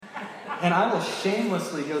And I will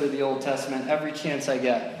shamelessly go to the Old Testament every chance I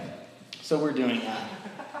get. So we're doing that.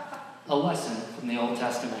 A lesson from the Old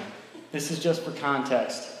Testament. This is just for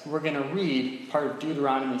context. We're going to read part of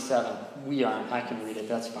Deuteronomy 7. We aren't. I can read it.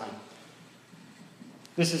 That's fine.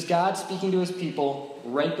 This is God speaking to his people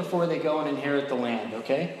right before they go and inherit the land,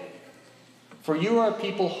 okay? For you are a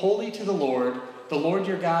people holy to the Lord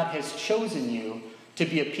your God has chosen you to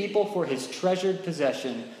be a people for his treasured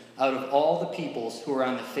possession out of all the peoples who are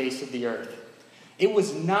on the face of the earth. It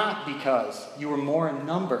was not because you were more in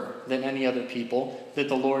number than any other people that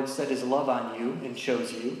the Lord set his love on you and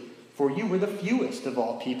chose you, for you were the fewest of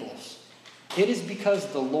all peoples. It is because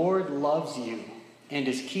the Lord loves you and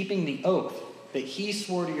is keeping the oath that he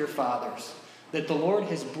swore to your fathers, that the Lord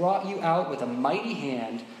has brought you out with a mighty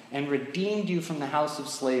hand and redeemed you from the house of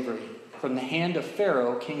slavery, from the hand of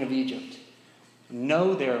Pharaoh, king of Egypt.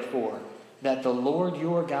 Know, therefore, that the Lord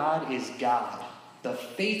your God is God, the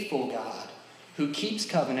faithful God, who keeps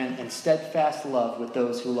covenant and steadfast love with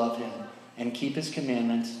those who love him and keep his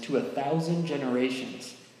commandments to 1,000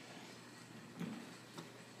 generations.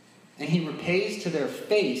 And he repays to their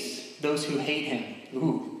face those who hate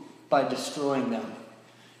him, by destroying them.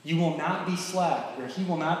 You will not be slack, or he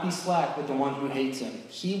will not be slack with the one who hates him.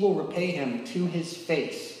 He will repay him to his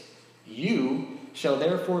face. You shall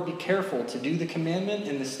therefore be careful to do the commandment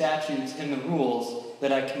and the statutes and the rules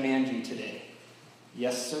that I command you today.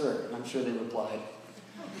 Yes, sir, I'm sure they replied.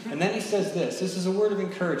 And then he says this. This is a word of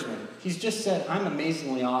encouragement. He's just said, I'm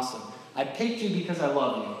amazingly awesome. I picked you because I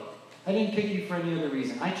love you. I didn't pick you for any other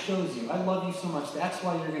reason. I chose you. I love you so much. That's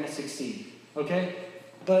why you're going to succeed. Okay?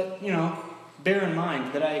 But, bear in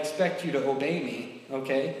mind that I expect you to obey me.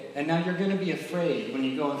 Okay? And now you're going to be afraid when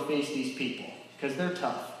you go and face these people because they're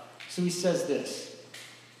tough. So he says this.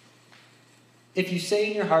 If you say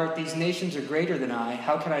in your heart, these nations are greater than I,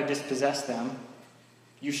 how can I dispossess them?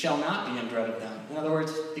 You shall not be in dread of them. In other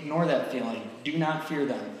words, ignore that feeling. Do not fear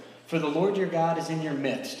them. For the Lord your God is in your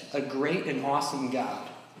midst, a great and awesome God.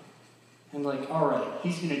 And all right,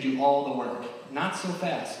 he's going to do all the work. Not so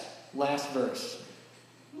fast. Last verse.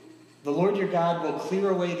 The Lord your God will clear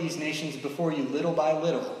away these nations before you little by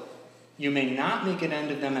little. You may not make an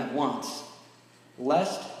end of them at once,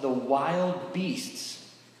 lest the wild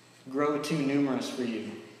beasts grow too numerous for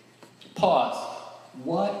you. Pause.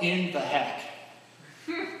 What in the heck?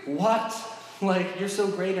 What? You're so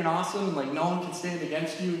great and awesome, no one can stand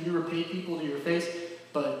against you, you repay people to your face,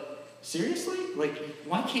 but seriously?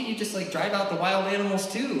 Why can't you just, drive out the wild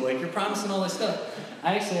animals too? You're promising all this stuff.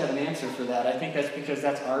 I actually have an answer for that. I think that's because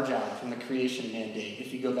that's our job from the creation mandate.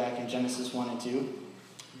 If you go back in Genesis 1 and 2,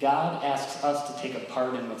 God asks us to take a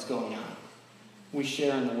part in what's going on. We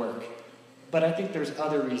share in the work. But I think there's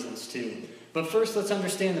other reasons too. But first, let's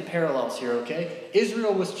understand the parallels here, okay?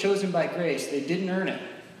 Israel was chosen by grace. They didn't earn it.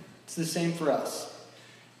 It's the same for us.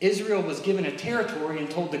 Israel was given a territory and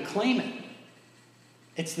told to claim it.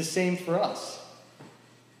 It's the same for us.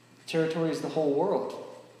 Territory is the whole world.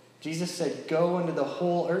 Jesus said, go into the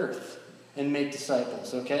whole earth and make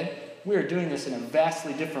disciples, okay? We are doing this in a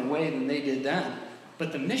vastly different way than they did then.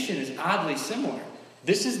 But the mission is oddly similar.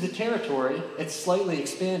 This is the territory. It's slightly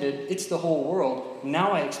expanded. It's the whole world.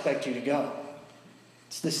 Now I expect you to go.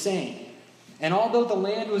 It's the same. And although the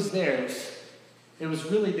land was theirs, it was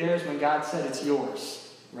really theirs when God said it's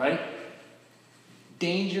yours, right?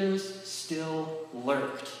 Dangers still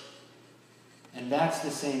lurked. And that's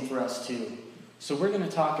the same for us too. So we're going to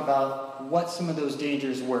talk about what some of those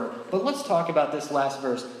dangers were. But let's talk about this last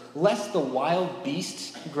verse. Lest the wild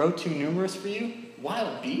beasts grow too numerous for you.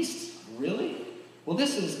 Wild beasts? Really? Well,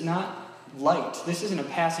 this is not light. This isn't a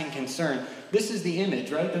passing concern. This is the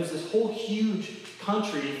image, right? There's this whole huge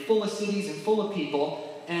country full of cities and full of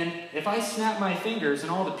people. And if I snap my fingers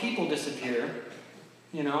and all the people disappear,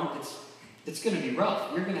 it's going to be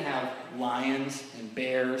rough. You're going to have lions and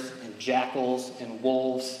bears and jackals and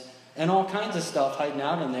wolves and all kinds of stuff hiding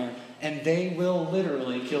out in there. And they will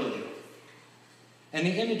literally kill you. And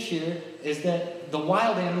the image here is that the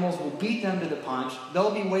wild animals will beat them to the punch.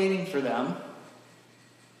 They'll be waiting for them.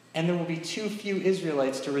 And there will be too few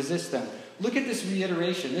Israelites to resist them. Look at this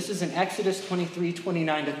reiteration. This is in Exodus 23,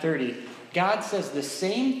 29 to 30. God says the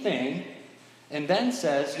same thing and then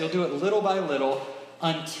says you'll do it little by little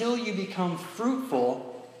until you become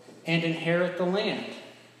fruitful and inherit the land.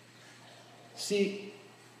 See,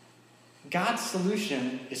 God's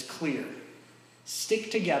solution is clear.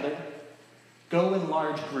 Stick together. Go in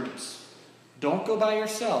large groups. Don't go by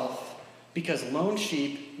yourself because lone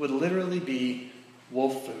sheep would literally be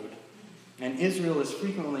wolf food. And Israel is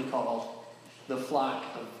frequently called the flock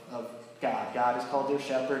of God. God is called their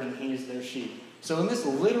shepherd and he is their sheep. So in this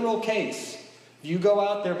literal case, If you go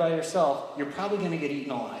out there by yourself, you're probably going to get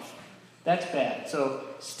eaten alive. That's bad. So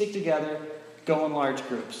stick together, go in large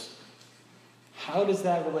groups. How does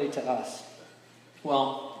that relate to us?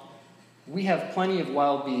 Well, we have plenty of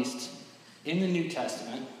wild beasts in the New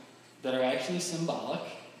Testament that are actually symbolic,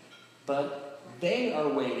 but they are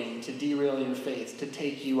waiting to derail your faith, to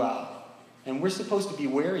take you out. And we're supposed to be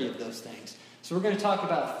wary of those things. So we're going to talk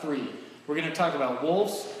about 3. We're going to talk about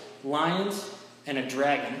wolves, lions, and a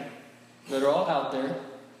dragon that are all out there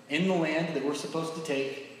in the land that we're supposed to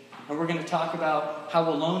take. And we're going to talk about how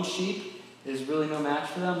a lone sheep is really no match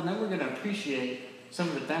for them. And then we're going to appreciate some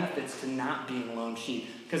of the benefits to not being a lone sheep.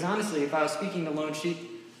 Because honestly, if I was speaking to lone sheep,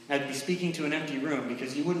 I'd be speaking to an empty room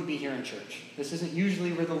because you wouldn't be here in church. This isn't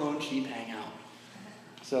usually where the lone sheep hang out.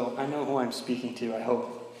 So I know who I'm speaking to, I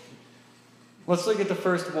hope. Let's look at the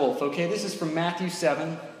first wolf, okay? This is from Matthew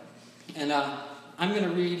 7. And I'm going to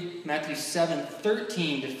read Matthew 7,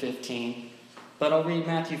 13 to 15. But I'll read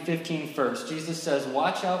Matthew 15 first. Jesus says,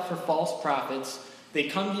 "Watch out for false prophets. They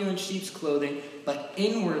come to you in sheep's clothing, but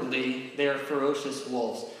inwardly they are ferocious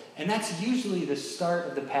wolves." And that's usually the start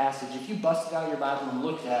of the passage. If you busted out your Bible and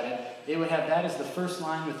looked at it, it would have that as the first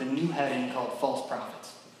line with a new heading called false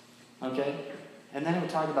prophets. Okay? And then it would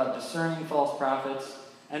talk about discerning false prophets.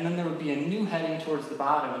 And then there would be a new heading towards the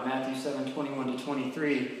bottom in Matthew 7, 21 to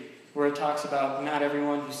 23, where it talks about not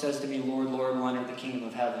everyone who says to me, "Lord, Lord," will enter the kingdom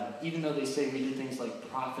of heaven, even though they say we did things like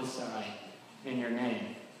prophesy in your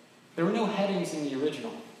name. There were no headings in the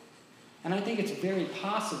original. And I think it's very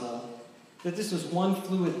possible that this was one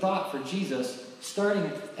fluid thought for Jesus starting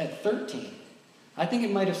at 13. I think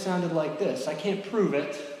it might have sounded like this. I can't prove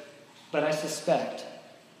it, but I suspect.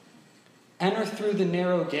 "Enter through the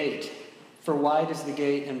narrow gate, for wide is the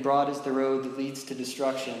gate and broad is the road that leads to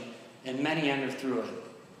destruction, and many enter through it.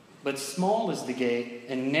 But small is the gate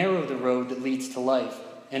and narrow the road that leads to life,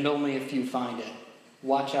 and only a few find it.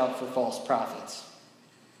 Watch out for false prophets.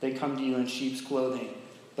 They come to you in sheep's clothing,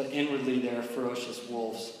 but inwardly they are ferocious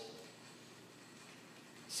wolves."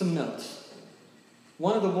 Some notes.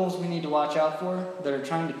 One of the wolves we need to watch out for that are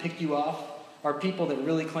trying to pick you off are people that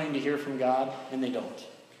really claim to hear from God, and they don't.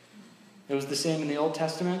 It was the same in the Old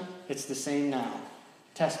Testament. It's the same now.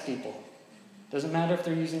 Test people. Doesn't matter if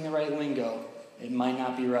they're using the right lingo. It might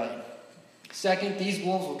not be right. Second, these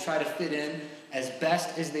wolves will try to fit in as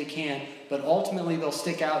best as they can, but ultimately they'll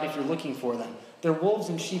stick out if you're looking for them. They're wolves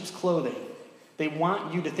in sheep's clothing. They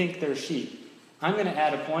want you to think they're sheep. I'm going to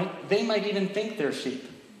add a point. They might even think they're sheep,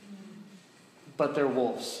 but they're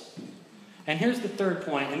wolves. And here's the third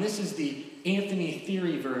point, and this is the Anthony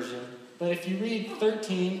Theory version, but if you read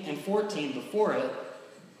 13 and 14 before it,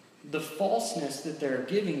 the falseness that they're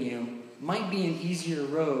giving you might be an easier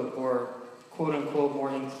road or quote-unquote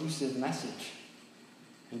more inclusive message.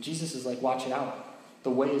 And Jesus is like, watch it out.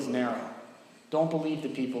 The way is narrow. Don't believe the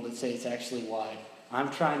people that say it's actually wide.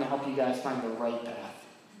 I'm trying to help you guys find the right path.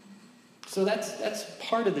 So that's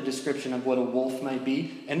part of the description of what a wolf might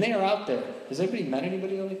be. And they are out there. Has anybody met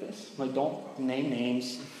anybody like this? Like, don't name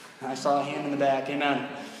names. I saw a hand in the back. Amen.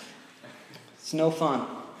 It's no fun.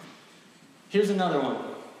 Here's another one.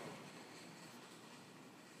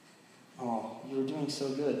 Oh, you were doing so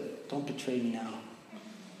good. Don't betray me now.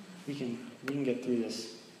 We can get through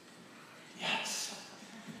this. Yes.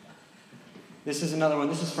 This is another one.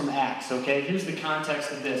 This is from Acts, okay? Here's the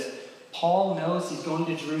context of this. Paul knows he's going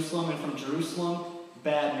to Jerusalem, and from Jerusalem,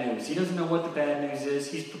 bad news. He doesn't know what the bad news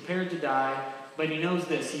is. He's prepared to die, but he knows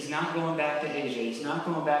this. He's not going back to Asia. He's not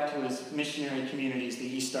going back to his missionary communities that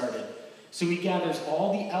he started. So he gathers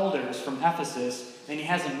all the elders from Ephesus, and he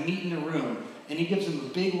has them meet in a room, and he gives them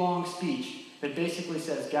a big, long speech that basically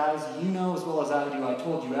says, guys, you know as well as I do, I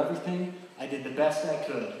told you everything. I did the best I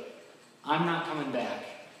could. I'm not coming back.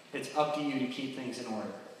 It's up to you to keep things in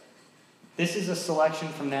order. This is a selection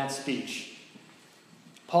from that speech.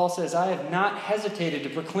 Paul says, I have not hesitated to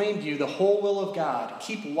proclaim to you the whole will of God.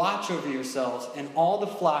 Keep watch over yourselves and all the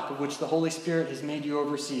flock of which the Holy Spirit has made you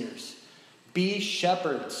overseers. Be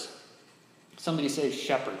shepherds. Somebody say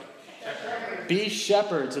shepherd. Shepherd. Be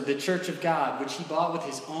shepherds of the church of God, which he bought with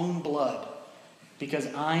his own blood.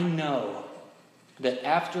 Because I know that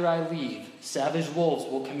after I leave, savage wolves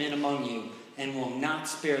will come in among you and will not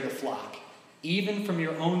spare the flock. Even from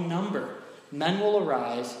your own number, men will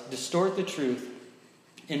arise, distort the truth,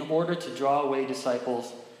 in order to draw away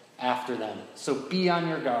disciples after them. So be on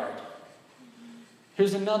your guard.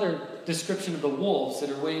 Here's another description of the wolves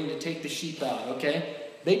that are waiting to take the sheep out, okay?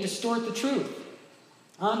 They distort the truth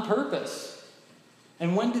on purpose.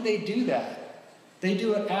 And when do they do that? They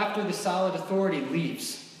do it after the solid authority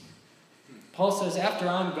leaves. Paul says, after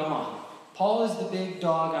I'm gone. Paul is the big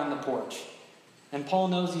dog on the porch. And Paul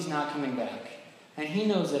knows he's not coming back. And he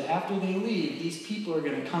knows that after they leave, these people are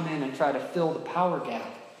going to come in and try to fill the power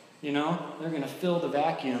gap. You know, they're going to fill the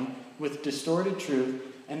vacuum with distorted truth,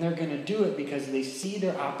 and they're going to do it because they see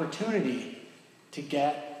their opportunity to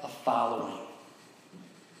get a following.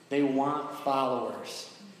 They want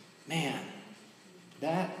followers. Man,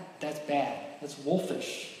 that's bad. That's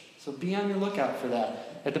wolfish. So be on your lookout for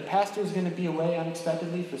that. If the pastor is going to be away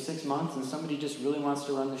unexpectedly for 6 months and somebody just really wants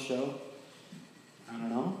to run the show, I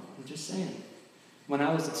don't know. I'm just saying. When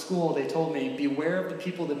I was at school, they told me, beware of the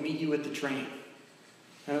people that meet you at the train.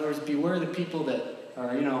 In other words, beware of the people that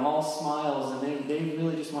are, all smiles and they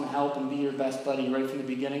really just want to help and be your best buddy right from the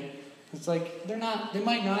beginning. It's like, they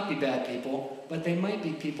might not be bad people, but they might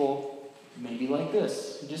be people maybe like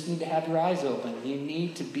this. You just need to have your eyes open. You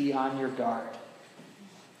need to be on your guard.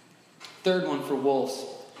 Third one for wolves.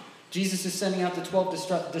 Jesus is sending out the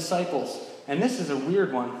 12 disciples. And this is a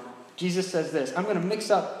weird one. Jesus says this, I'm going to mix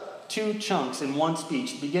up 2 chunks in one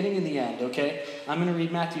speech, the beginning and the end, okay? I'm going to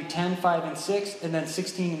read Matthew 10, 5, and 6, and then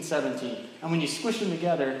 16 and 17. And when you squish them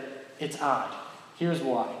together, it's odd. Here's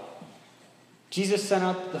why. Jesus sent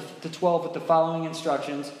out the 12 with the following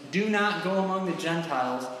instructions. Do not go among the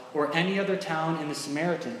Gentiles or any other town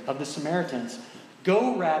of the Samaritans.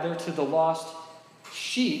 Go rather to the lost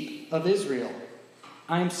sheep of Israel.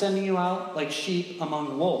 I am sending you out like sheep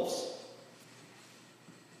among wolves.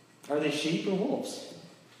 Are they sheep or wolves?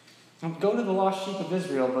 Go to the lost sheep of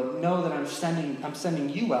Israel, but know that I'm sending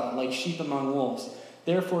you out like sheep among wolves.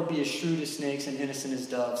 Therefore be as shrewd as snakes and innocent as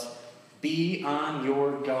doves. Be on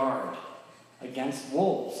your guard against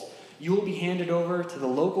wolves. You will be handed over to the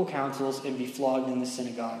local councils and be flogged in the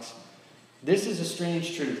synagogues. This is a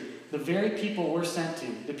strange truth. The very people we're sent to,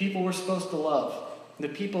 the people we're supposed to love, the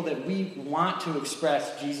people that we want to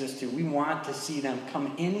express Jesus to, we want to see them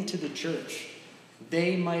come into the church,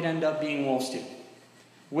 they might end up being wolves too.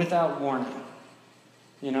 Without warning,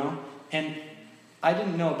 And I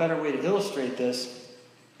didn't know a better way to illustrate this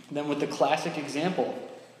than with the classic example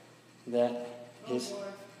that is,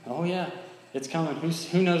 oh yeah, it's coming.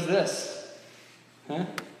 Who knows this? Huh?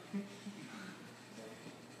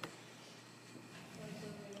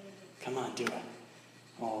 Come on, do it.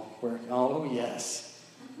 Oh yes.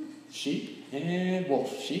 Sheep and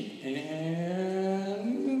wolf. Sheep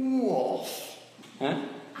and wolf. Huh?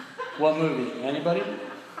 What movie? Anybody?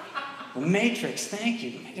 The Matrix, thank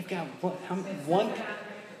you. I've got one.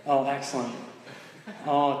 Oh, excellent.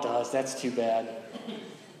 Oh, it does. That's too bad.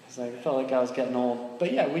 I felt like I was getting old.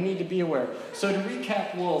 But yeah, we need to be aware. So to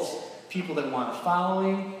recap wolves, people that want a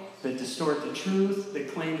following, that distort the truth,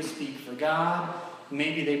 that claim to speak for God.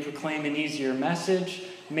 Maybe they proclaim an easier message.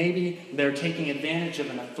 Maybe they're taking advantage of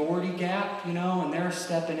an authority gap, and they're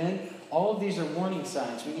stepping in. All of these are warning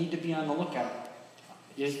signs. We need to be on the lookout.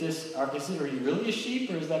 Are you really a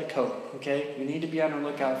sheep or is that a coat? Okay, we need to be on our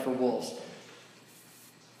lookout for wolves.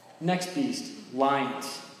 Next beast,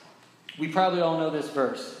 lions. We probably all know this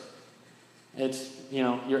verse. It's,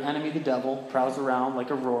 your enemy the devil prowls around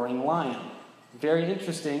like a roaring lion. Very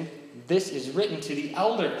interesting. This is written to the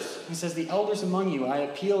elders. He says, the elders among you, I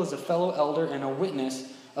appeal as a fellow elder and a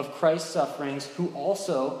witness of Christ's sufferings, who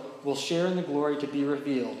also will share in the glory to be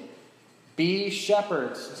revealed. Be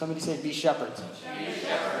shepherds. Somebody say, be shepherds. Be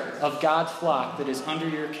shepherds. Of God's flock that is under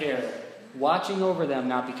your care, watching over them,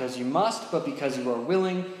 not because you must, but because you are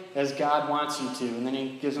willing, as God wants you to. And then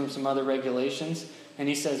he gives them some other regulations. And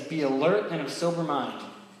he says, be alert and of sober mind.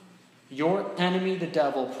 Your enemy, the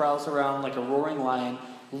devil, prowls around like a roaring lion,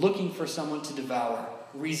 looking for someone to devour.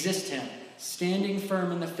 Resist him, standing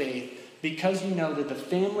firm in the faith, because you know that the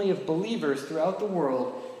family of believers throughout the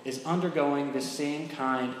world is undergoing the same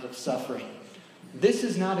kind of suffering. This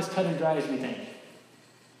is not as cut and dry as we think.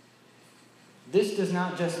 This does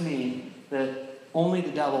not just mean that only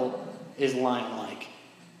the devil is lion-like.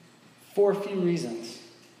 For a few reasons.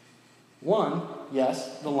 One,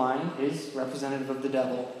 yes, the lion is representative of the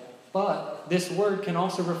devil, but this word can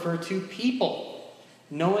also refer to people,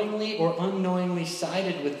 knowingly or unknowingly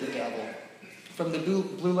sided with the devil. From the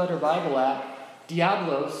Blue Letter Bible app,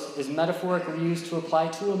 Diablos is metaphorically used to apply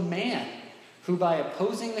to a man who, by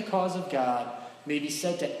opposing the cause of God, may be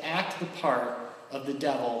said to act the part of the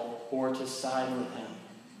devil or to side with him.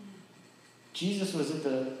 Jesus was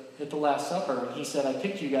at the Last Supper, and he said, I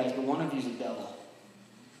picked you guys, but one of you's a devil.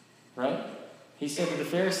 Right? He said to the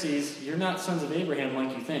Pharisees, you're not sons of Abraham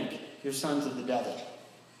like you think. You're sons of the devil.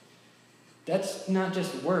 That's not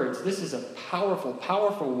just words. This is a powerful,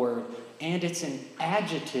 powerful word, and it's an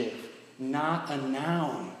adjective, not a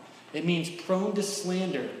noun. It means prone to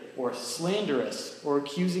slander, or slanderous, or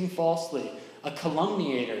accusing falsely. A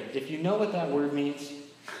calumniator. If you know what that word means,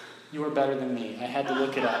 you are better than me. I had to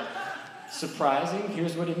look it up. Surprising?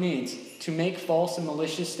 Here's what it means. To make false and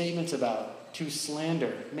malicious statements about. To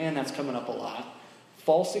slander. Man, that's coming up a lot.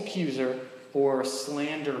 False accuser or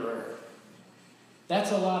slanderer.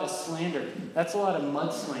 That's a lot of slander. That's a lot of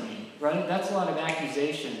mudslinging, right? That's a lot of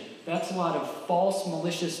accusation. That's a lot of false,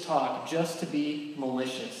 malicious talk just to be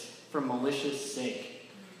malicious, for malicious sake.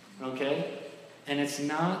 Okay? And it's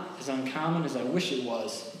not as uncommon as I wish it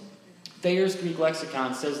was. Thayer's Greek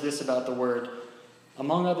lexicon says this about the word.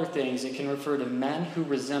 Among other things, it can refer to men who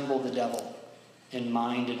resemble the devil in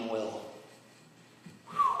mind and will.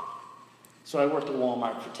 Whew. So I worked at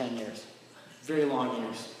Walmart for 10 years. Very long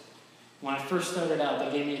years. When I first started out,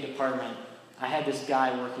 they gave me a department. I had this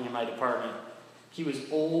guy working in my department. He was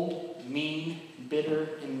old, mean, bitter,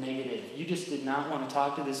 and negative. You just did not want to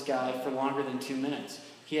talk to this guy for longer than 2 minutes.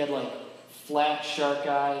 He had like flat, shark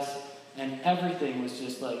eyes, and everything was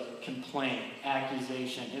just like complaint,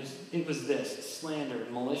 accusation. It was this, slander,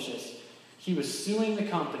 malicious. He was suing the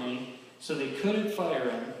company so they couldn't fire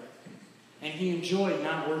him, and he enjoyed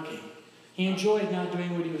not working. He enjoyed not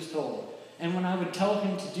doing what he was told. And when I would tell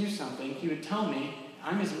him to do something, he would tell me,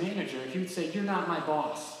 I'm his manager. He would say, you're not my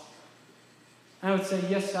boss. I would say,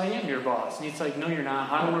 yes, I am your boss. And he's like, no, you're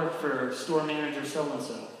not. I work for store manager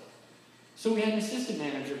so-and-so. So we had an assistant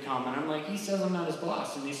manager come, and I'm like, he says I'm not his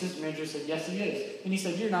boss. And the assistant manager said, yes, he is. And he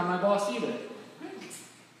said, you're not my boss either.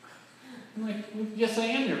 I'm like, well, yes, I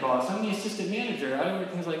am your boss. I'm the assistant manager.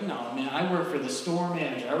 He's like, no, man, I work for the store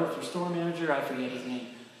manager. I work for store manager. I forget his name.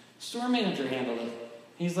 Store manager handled it.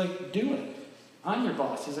 He's like, do it. I'm your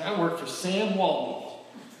boss. He's like, I work for Sam Walton.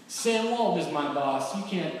 Sam Walton is my boss. You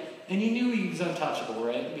can't. And he knew he was untouchable,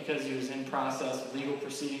 right? Because he was in process of legal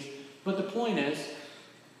proceedings. But the point is,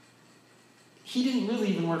 he didn't really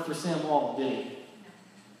even work for Sam Walton, did he?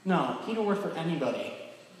 No, he didn't work for anybody.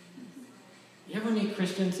 You ever meet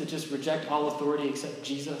Christians that just reject all authority except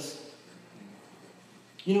Jesus?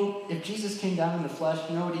 You know, if Jesus came down in the flesh,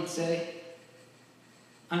 you know what he'd say?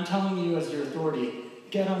 I'm telling you as your authority,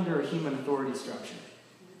 get under a human authority structure.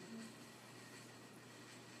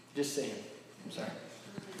 Just saying. I'm sorry.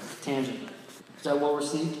 Tangent. Is that well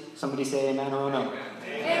received? Somebody say amen or no?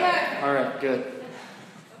 Amen. All right, good.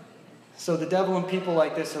 So the devil and people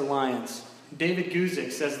like this are lions. David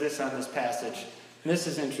Guzik says this on this passage. And this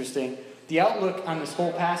is interesting. The outlook on this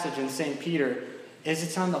whole passage in St. Peter is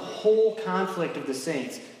it's on the whole conflict of the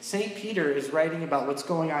saints. St. Peter is writing about what's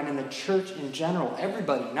going on in the church in general.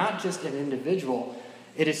 Everybody, not just an individual.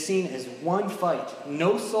 It is seen as one fight.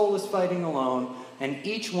 No soul is fighting alone, and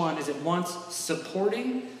each one is at once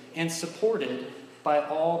supporting and supported by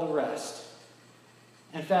all the rest.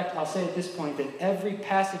 In fact, I'll say at this point that every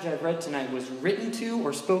passage I've read tonight was written to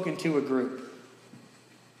or spoken to a group,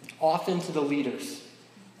 often to the leaders.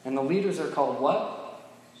 And the leaders are called what?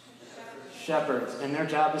 Shepherds. And their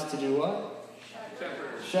job is to do what?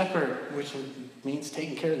 Shepherd, which means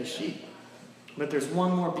taking care of the sheep. But there's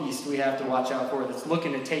one more beast we have to watch out for that's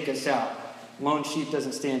looking to take us out. Lone sheep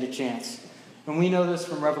doesn't stand a chance. And we know this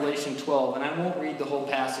from Revelation 12, and I won't read the whole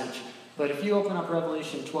passage, but if you open up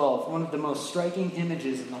Revelation 12, one of the most striking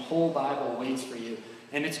images in the whole Bible waits for you.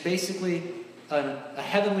 And it's basically a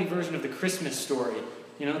heavenly version of the Christmas story.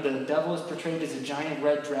 You know, the devil is portrayed as a giant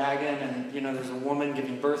red dragon, and, you know, there's a woman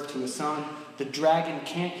giving birth to a son. The dragon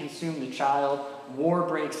can't consume the child. War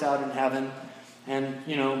breaks out in heaven. And,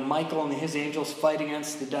 you know, Michael and his angels fight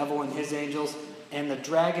against the devil and his angels. And the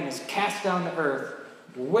dragon is cast down to earth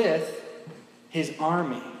with his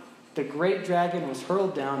army. The great dragon was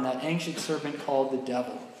hurled down, that ancient serpent called the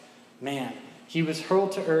devil. Man, he was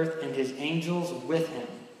hurled to earth and his angels with him.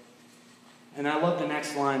 And I love the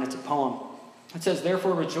next line. It's a poem. It says,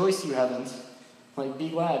 therefore rejoice, you heavens. Like, be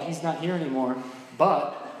glad, he's not here anymore.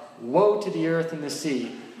 But woe to the earth and the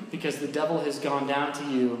sea, because the devil has gone down to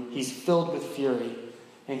you. He's filled with fury,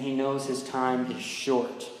 and he knows his time is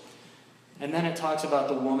short. And then it talks about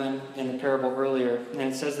the woman in the parable earlier. And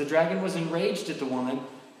it says, the dragon was enraged at the woman,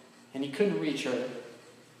 and he couldn't reach her.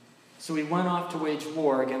 So he went off to wage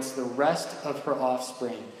war against the rest of her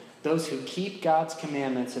offspring, those who keep God's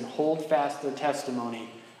commandments and hold fast their testimony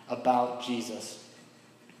about Jesus.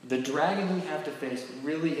 The dragon we have to face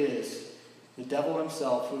really is the devil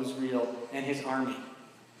himself, who is real, and his army.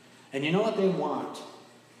 And you know what they want?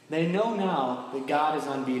 They know now that God is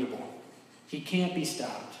unbeatable. He can't be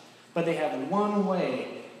stopped. But they have one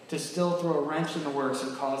way to still throw a wrench in the works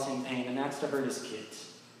and cause him pain, and that's to hurt his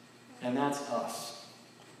kids. And that's us.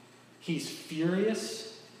 He's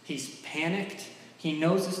furious. He's panicked. He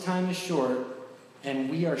knows his time is short, and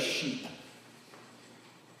we are sheep.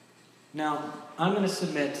 Now, I'm going to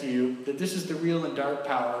submit to you that this is the real and dark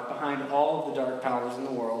power behind all of the dark powers in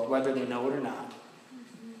the world, whether they know it or not.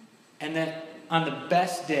 And that on the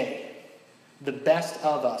best day, the best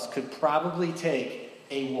of us could probably take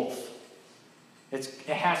a wolf. It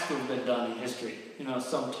has to have been done in history.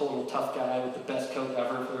 Some total tough guy with the best coat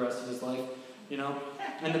ever for the rest of his life.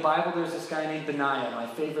 In the Bible, there's this guy named Benaiah, my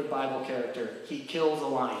favorite Bible character. He kills a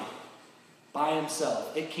lion by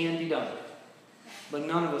himself. It can be done. But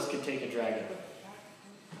none of us could take a dragon.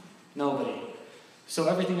 Nobody. So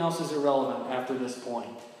everything else is irrelevant after this point.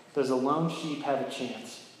 Does a lone sheep have a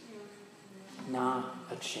chance? Not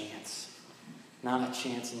a chance. Not a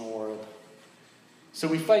chance in the world. So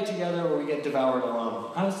we fight together or we get devoured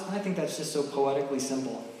alone. I think that's just so poetically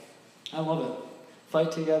simple. I love it.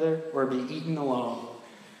 Fight together or be eaten alone.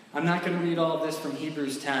 I'm not going to read all of this from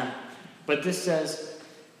Hebrews 10, but this says,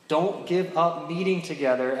 don't give up meeting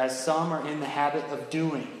together as some are in the habit of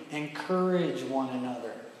doing. Encourage one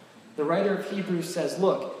another. The writer of Hebrews says,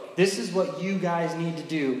 look, this is what you guys need to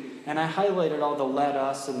do. And I highlighted all the let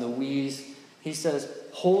us and the we's. He says,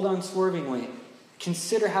 hold unswervingly.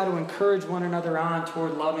 Consider how to encourage one another on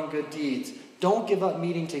toward love and good deeds. Don't give up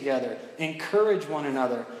meeting together. Encourage one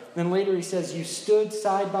another. Then later he says, you stood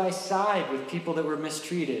side by side with people that were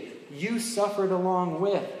mistreated. You suffered along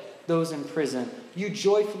with those in prison. You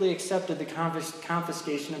joyfully accepted the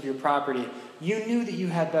confiscation of your property. You knew that you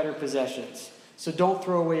had better possessions. So don't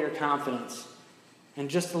throw away your confidence. In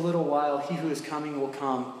just a little while, he who is coming will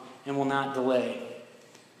come and will not delay.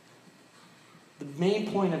 The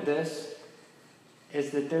main point of this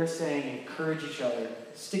is that they're saying encourage each other,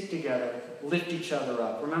 stick together, lift each other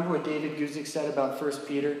up. Remember what David Guzik said about 1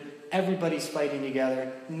 Peter? Everybody's fighting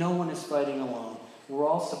together. No one is fighting alone. We're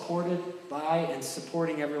all supported by and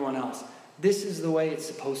supporting everyone else. This is the way it's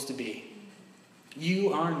supposed to be.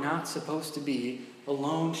 You are not supposed to be a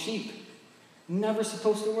lone sheep. Never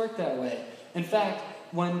supposed to work that way. In fact,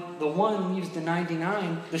 when the one leaves the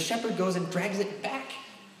 99, the shepherd goes and drags it back.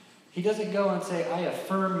 He doesn't go and say, I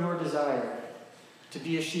affirm your desire to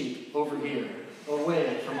be a sheep over here,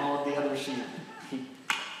 away from all of the other sheep. He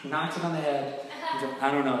knocks it on the head. I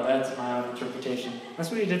don't know, that's my own interpretation. That's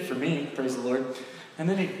what he did for me, praise the Lord. And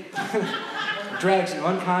then he drags you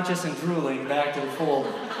unconscious and drooling back to the fold.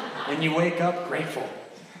 And you wake up grateful.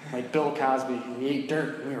 Like Bill Cosby, we ate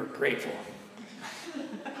dirt and we were grateful.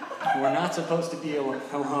 We're not supposed to be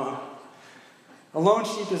alone. A lone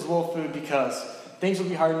sheep is wolf food because things will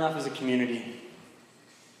be hard enough as a community.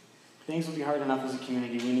 Things will be hard enough as a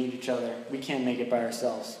community. We need each other. We can't make it by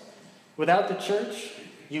ourselves. Without the church,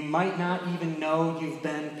 you might not even know you've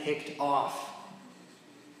been picked off.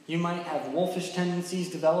 You might have wolfish tendencies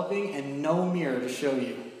developing and no mirror to show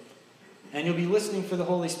you. And you'll be listening for the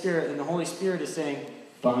Holy Spirit, and the Holy Spirit is saying,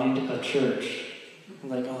 find a church. I'm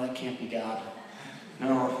like, oh, that can't be God.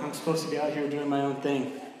 No, I'm supposed to be out here doing my own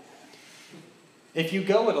thing. If you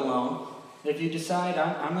go it alone, if you decide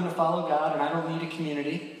I'm going to follow God and I don't need a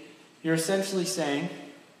community, you're essentially saying,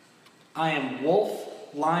 I am wolf,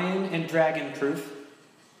 lion, and dragon proof.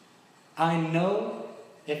 I know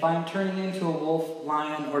if I'm turning into a wolf,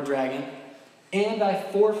 lion, or dragon, and I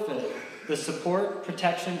forfeit the support,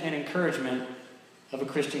 protection, and encouragement of a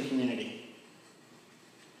Christian community.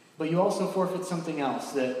 But you also forfeit something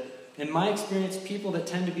else that, in my experience, people that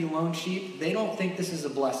tend to be lone sheep, they don't think this is a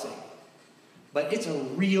blessing. But it's a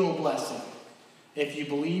real blessing if you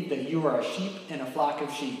believe that you are a sheep in a flock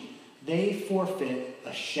of sheep. They forfeit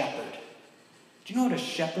a shepherd. Do you know what a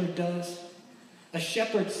shepherd does? A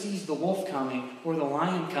shepherd sees the wolf coming or the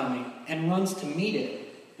lion coming and runs to meet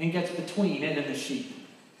it and gets between it and the sheep.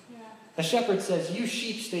 Yeah. A shepherd says, you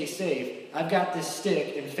sheep stay safe. I've got this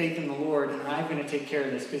stick and faith in the Lord and I'm going to take care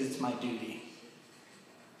of this because it's my duty.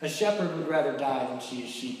 A shepherd would rather die than see his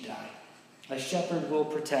sheep die. A shepherd will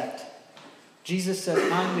protect. Jesus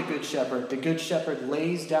says, I'm the good shepherd. The good shepherd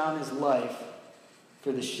lays down his life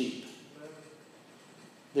for the sheep.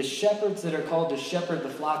 The shepherds that are called to shepherd the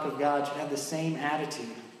flock of God should have the same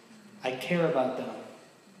attitude. I care about them.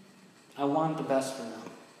 I want the best for them.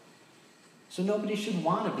 So nobody should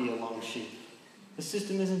want to be a lone sheep. The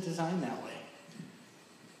system isn't designed that way.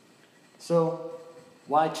 So,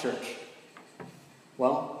 why church?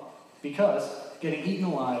 Well, because getting eaten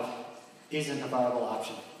alive isn't a viable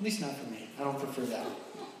option. At least not for me. I don't prefer that.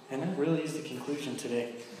 And that really is the conclusion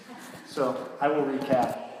today. So, I will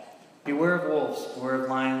recap. Beware of wolves, beware of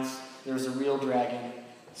lions. There's a real dragon.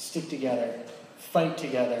 Stick together, fight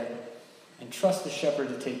together, and trust the shepherd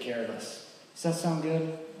to take care of us. Does that sound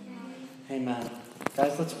good? Amen.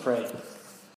 Guys, let's pray.